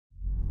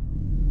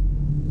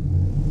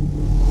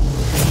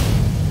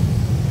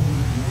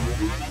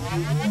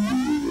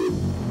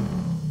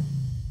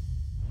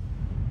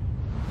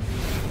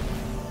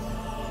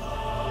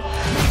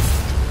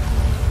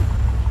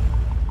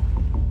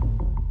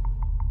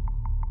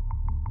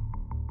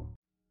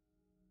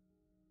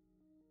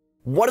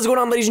What is going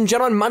on, ladies and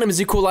gentlemen? My name is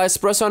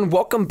Espresso, and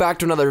welcome back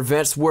to another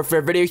Advanced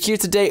Warfare video here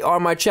today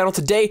on my channel.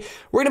 Today,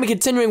 we're going to be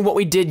continuing what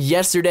we did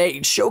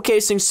yesterday,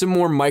 showcasing some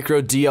more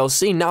micro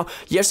DLC. Now,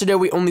 yesterday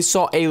we only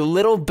saw a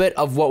little bit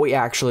of what we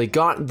actually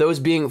got,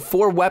 those being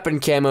 4 weapon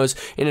camos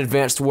in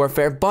Advanced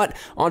Warfare, but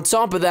on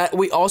top of that,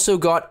 we also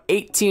got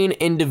 18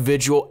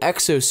 individual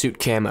exosuit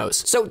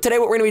camos. So today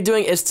what we're going to be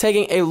doing is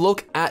taking a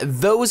look at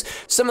those.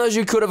 Some of those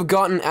you could have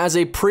gotten as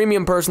a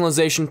premium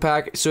personalization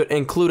pack, so it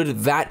included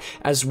that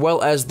as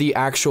well as the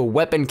actual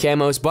weapon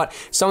camos, but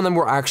some of them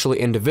were actually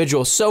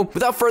individual. So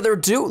without further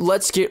ado,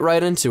 let's get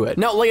right into it.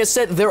 Now, like I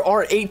said, there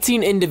are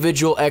 18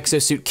 individual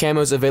exosuit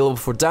camos available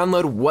for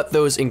download. What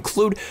those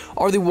include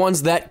are the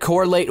ones that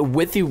correlate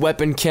with the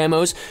weapon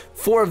camos,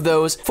 4 of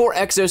those, 4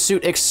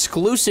 exosuit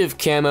exclusive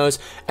camos,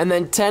 and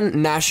then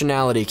 10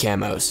 nationality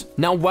camos.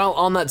 Now, while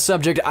on that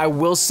subject, I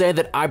will say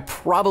that I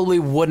probably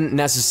wouldn't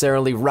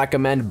necessarily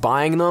recommend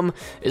buying them,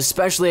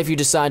 especially if you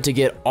decide to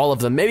get all of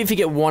them. Maybe if you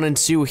get 1 and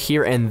 2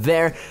 here and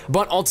there,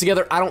 but altogether,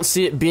 I don't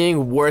see it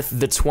being worth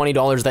the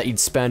 $20 that you'd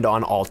spend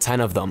on all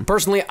 10 of them.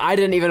 Personally, I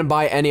didn't even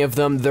buy any of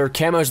them. They're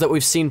camos that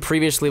we've seen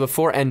previously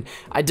before, and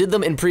I did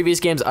them in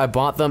previous games. I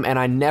bought them, and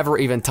I never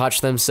even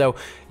touched them, so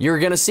you're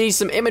gonna see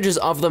some images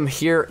of them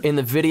here in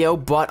the video,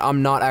 but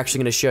I'm not actually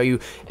gonna show you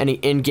any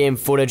in-game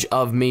footage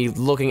of me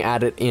looking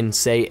at it in,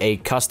 say, a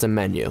custom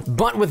menu.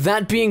 But with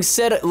that being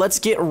said, let's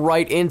get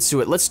right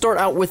into it. Let's start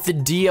out with the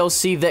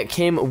DLC that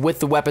came with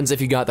the weapons if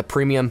you got the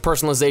premium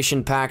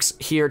personalization packs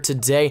here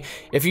today.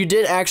 If you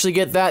did actually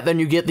get that, then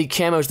you get the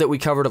camos that we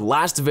covered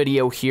last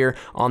video here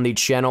on the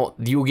channel.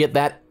 You will get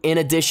that in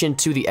addition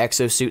to the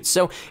exosuit,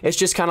 so it's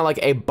just kind of like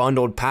a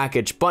bundled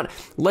package. But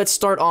let's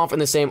start off in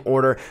the same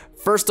order.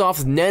 First off,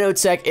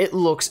 nanotech, it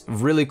looks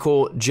really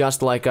cool,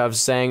 just like I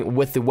was saying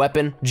with the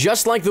weapon.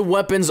 Just like the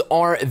weapons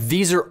are,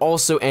 these are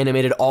also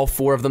animated, all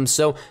 4 of them,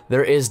 so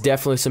there is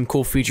definitely some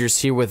cool features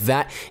here with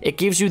that. It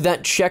gives you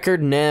that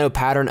checkered nano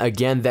pattern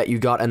again that you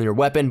got in your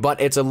weapon, but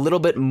it's a little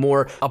bit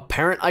more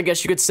apparent, I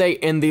guess you could say,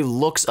 in the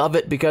looks of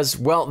it because,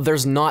 well,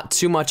 there's not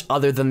too much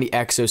other than the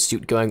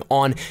exosuit going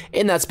on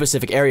in that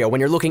specific area.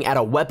 When you're looking at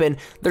a weapon,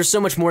 there's so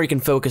much more you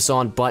can focus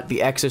on, but the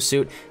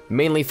exosuit,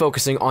 mainly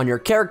focusing on your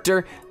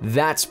character,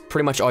 that's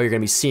pretty much all you're gonna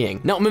be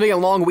seeing. Now, moving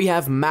along, we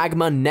have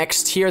Magma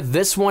next here.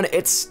 This one,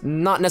 it's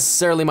not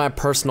necessarily my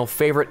personal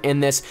favorite in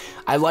this.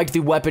 I like the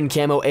weapon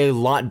camo a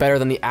lot better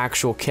than the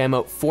actual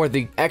camo for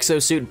the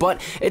exosuit,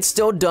 but it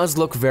still does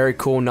look very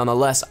cool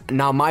nonetheless.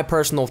 Now, my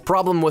personal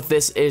problem with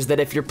this is that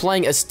if you're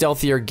playing a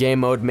stealthier game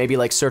mode, maybe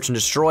like Search and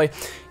Destroy,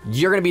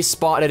 you're gonna be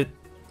spotted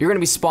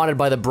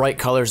by the bright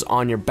colors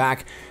on your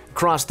back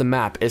across the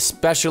map,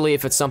 especially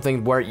if it's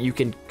something where you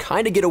can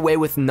kind of get away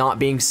with not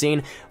being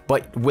seen.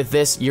 But with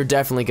this, you're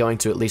definitely going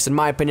to, at least in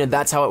my opinion.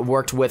 That's how it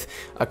worked with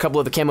a couple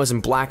of the camos in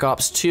Black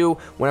Ops 2,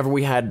 whenever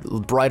we had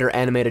brighter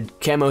animated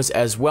camos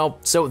as well.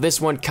 So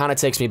this one kind of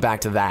takes me back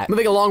to that.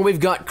 Moving along, we've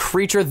got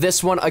Creature.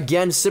 This one,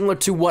 again, similar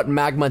to what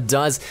Magma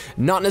does.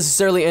 Not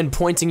necessarily in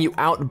pointing you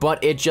out,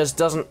 but it just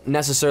doesn't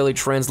necessarily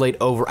translate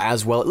over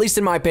as well. At least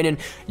in my opinion,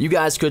 you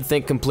guys could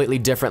think completely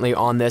differently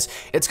on this.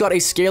 It's got a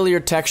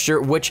scalier texture,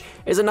 which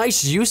is a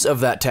nice use of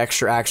that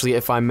texture, actually,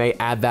 if I may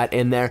add that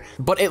in there.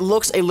 But it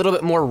looks a little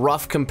bit more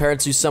rough compared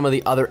to some of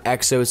the other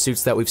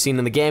exosuits that we've seen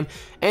in the game,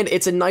 and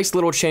it's a nice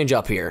little change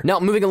up here. Now,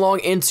 moving along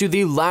into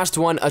the last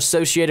one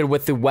associated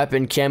with the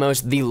weapon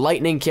camos, the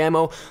lightning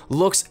camo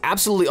looks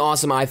absolutely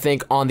awesome, I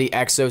think, on the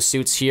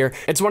exosuits here.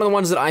 It's one of the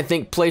ones that I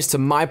think plays to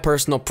my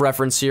personal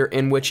preference here,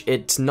 in which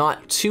it's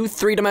not too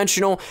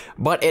three-dimensional,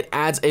 but it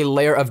adds a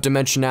layer of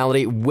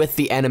dimensionality with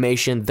the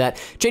animation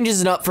that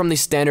changes it up from the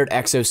standard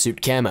exosuit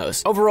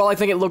camos. Overall, I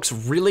think it looks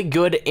really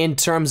good in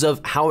terms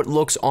of how it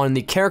looks on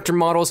the character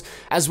models,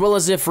 as well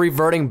as if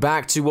reverting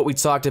back to what we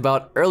talked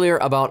about earlier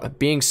about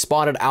being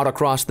spotted out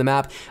across the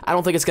map, I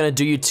don't think it's going to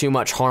do you too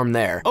much harm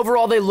there.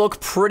 Overall, they look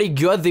pretty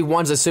good, the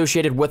ones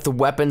associated with the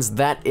weapons.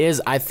 That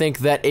is, I think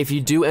that if you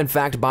do in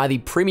fact buy the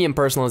premium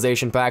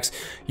personalization packs,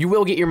 you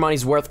will get your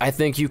money's worth. I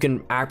think you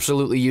can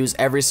absolutely use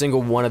every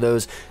single one of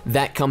those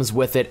that comes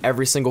with it,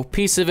 every single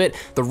piece of it.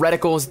 The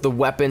reticles, the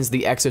weapons,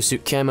 the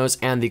exosuit camos,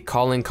 and the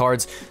calling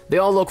cards, they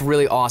all look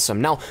really awesome.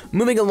 Now,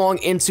 moving along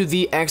into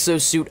the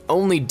exosuit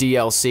only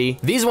DLC,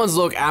 these ones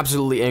look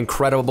absolutely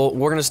incredible.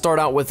 We're going to start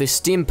out with the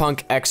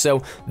Steampunk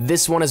EXO.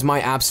 This one is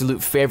my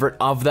absolute favorite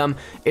of them.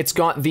 It's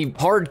got the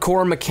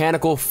hardcore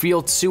mechanical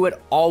feel to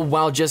it, all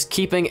while just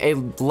keeping a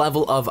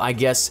level of, I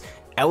guess,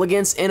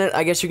 elegance in it,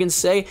 I guess you can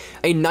say.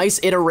 A nice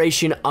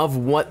iteration of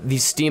what the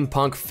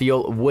steampunk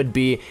feel would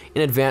be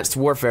in Advanced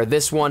Warfare.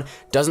 This one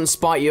doesn't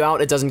spot you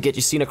out, it doesn't get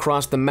you seen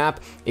across the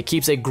map, it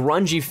keeps a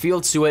grungy feel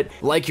to it,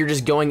 like you're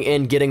just going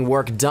in, getting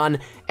work done,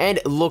 and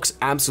it looks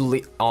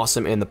absolutely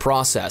awesome in the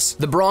process.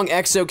 The Brong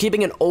EXO,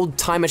 keeping an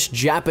old-timeish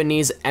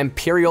Japanese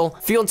imperial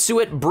feel to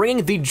it,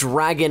 bringing the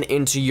dragon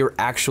into your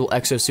actual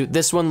exosuit.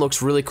 This one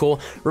looks really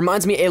cool.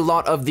 Reminds me a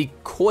lot of the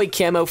Koi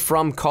camo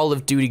from Call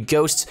of Duty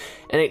Ghosts,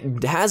 and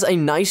it has a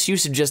nice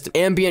use of just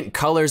ambient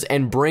colors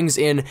and brings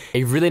in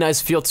a really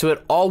nice feel to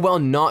it, all while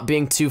not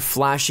being too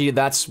flashy.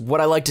 That's what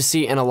I like to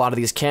see in a lot of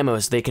these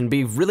camos. They can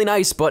be really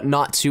nice, but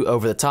not too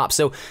over the top.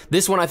 So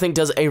this one I think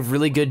does a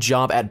really good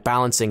job at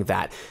balancing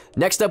that.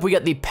 Next up, we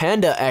got the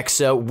Panda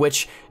EXO,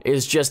 which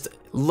is just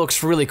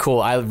looks really cool.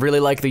 I really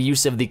like the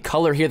use of the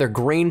color here, the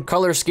green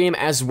color scheme,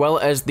 as well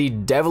as the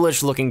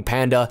devilish looking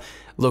panda.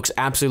 Looks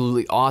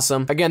absolutely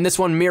awesome. Again, this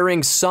one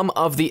mirroring some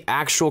of the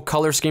actual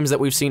color schemes that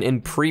we've seen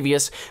in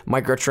previous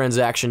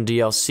microtransaction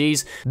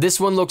DLCs. This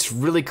one looks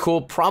really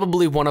cool,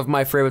 probably one of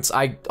my favorites.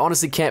 I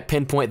honestly can't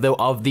pinpoint though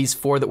of these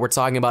four that we're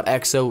talking about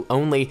EXO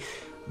only.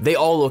 They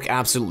all look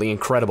absolutely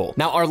incredible.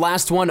 Now, our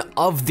last one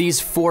of these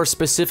four,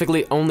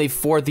 specifically only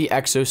for the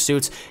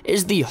exosuits,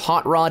 is the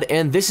Hot Rod,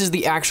 and this is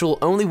the actual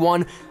only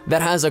one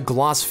that has a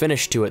gloss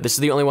finish to it. This is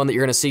the only one that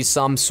you're gonna see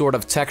some sort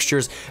of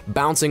textures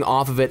bouncing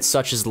off of it,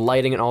 such as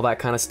lighting and all that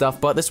kind of stuff,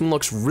 but this one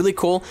looks really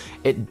cool.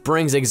 It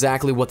brings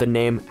exactly what the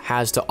name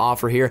has to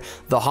offer here.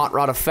 The Hot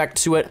Rod effect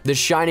to it, the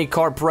shiny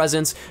card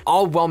presence,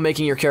 all while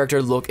making your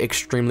character look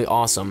extremely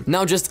awesome.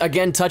 Now, just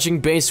again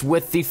touching base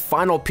with the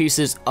final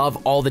pieces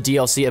of all the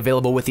DLC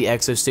available with the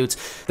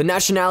exosuits. The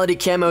nationality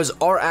camos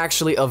are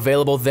actually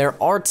available. There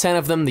are 10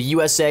 of them: the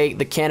USA,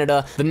 the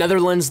Canada, the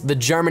Netherlands, the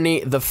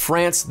Germany, the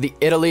France, the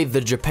Italy,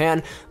 the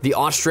Japan, the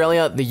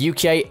Australia, the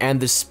UK, and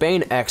the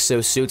Spain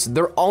exosuits.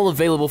 They're all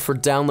available for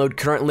download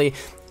currently.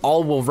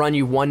 All will run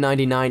you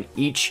 $199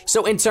 each.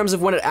 So in terms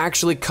of when it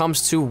actually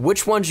comes to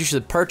which ones you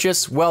should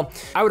purchase, well,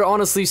 I would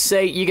honestly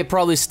say you could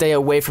probably stay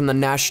away from the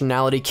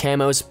nationality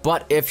camos,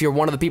 but if you're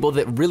one of the people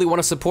that really want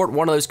to support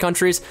one of those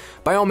countries,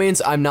 by all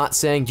means, I'm not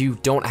saying you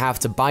don't have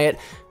to buy it.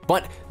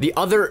 But the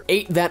other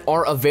 8 that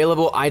are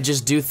available, I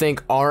just do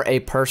think are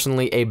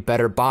personally a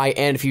better buy.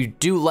 And if you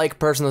do like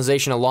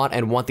personalization a lot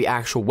and want the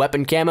actual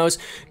weapon camos,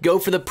 go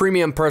for the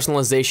premium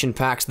personalization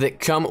packs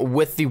that come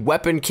with the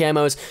weapon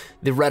camos,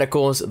 the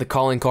reticles, the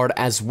calling card,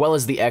 as well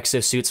as the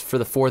exosuits for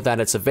the 4 that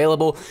it's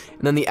available.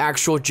 And then the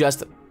actual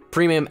just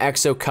premium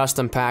EXO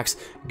custom packs,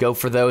 go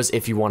for those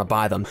if you want to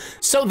buy them.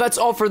 So that's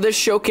all for this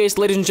showcase,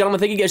 ladies and gentlemen.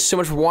 Thank you guys so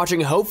much for watching.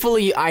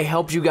 Hopefully I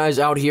helped you guys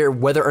out here,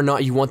 whether or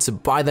not you want to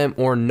buy them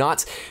or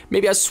not.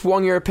 Maybe I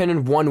swung your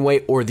opinion one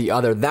way or the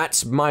other.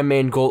 That's my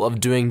main goal of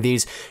doing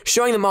these,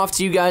 showing them off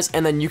to you guys,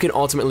 and then you can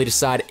ultimately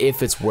decide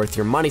if it's worth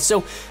your money.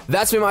 So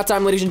that's been my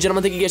time, ladies and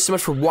gentlemen. Thank you guys so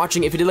much for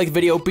watching. If you did like the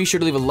video, be sure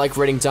to leave a like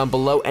rating down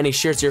below. Any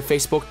shares to your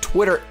Facebook,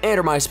 Twitter, and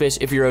or MySpace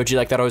if you're OG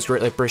like that, always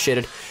greatly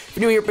appreciated. If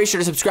you're new here, be sure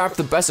to subscribe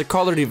for the best of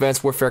Call of Duty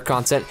Advanced Warfare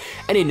content.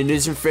 Any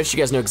news and fish, you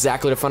guys know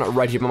exactly what to find out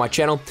right here on my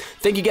channel.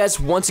 Thank you guys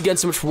once again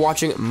so much for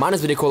watching. My name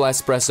is Nicola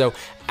Espresso.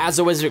 As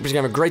always,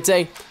 have a great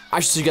day. I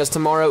shall see you guys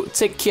tomorrow.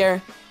 Take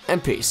care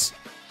and peace.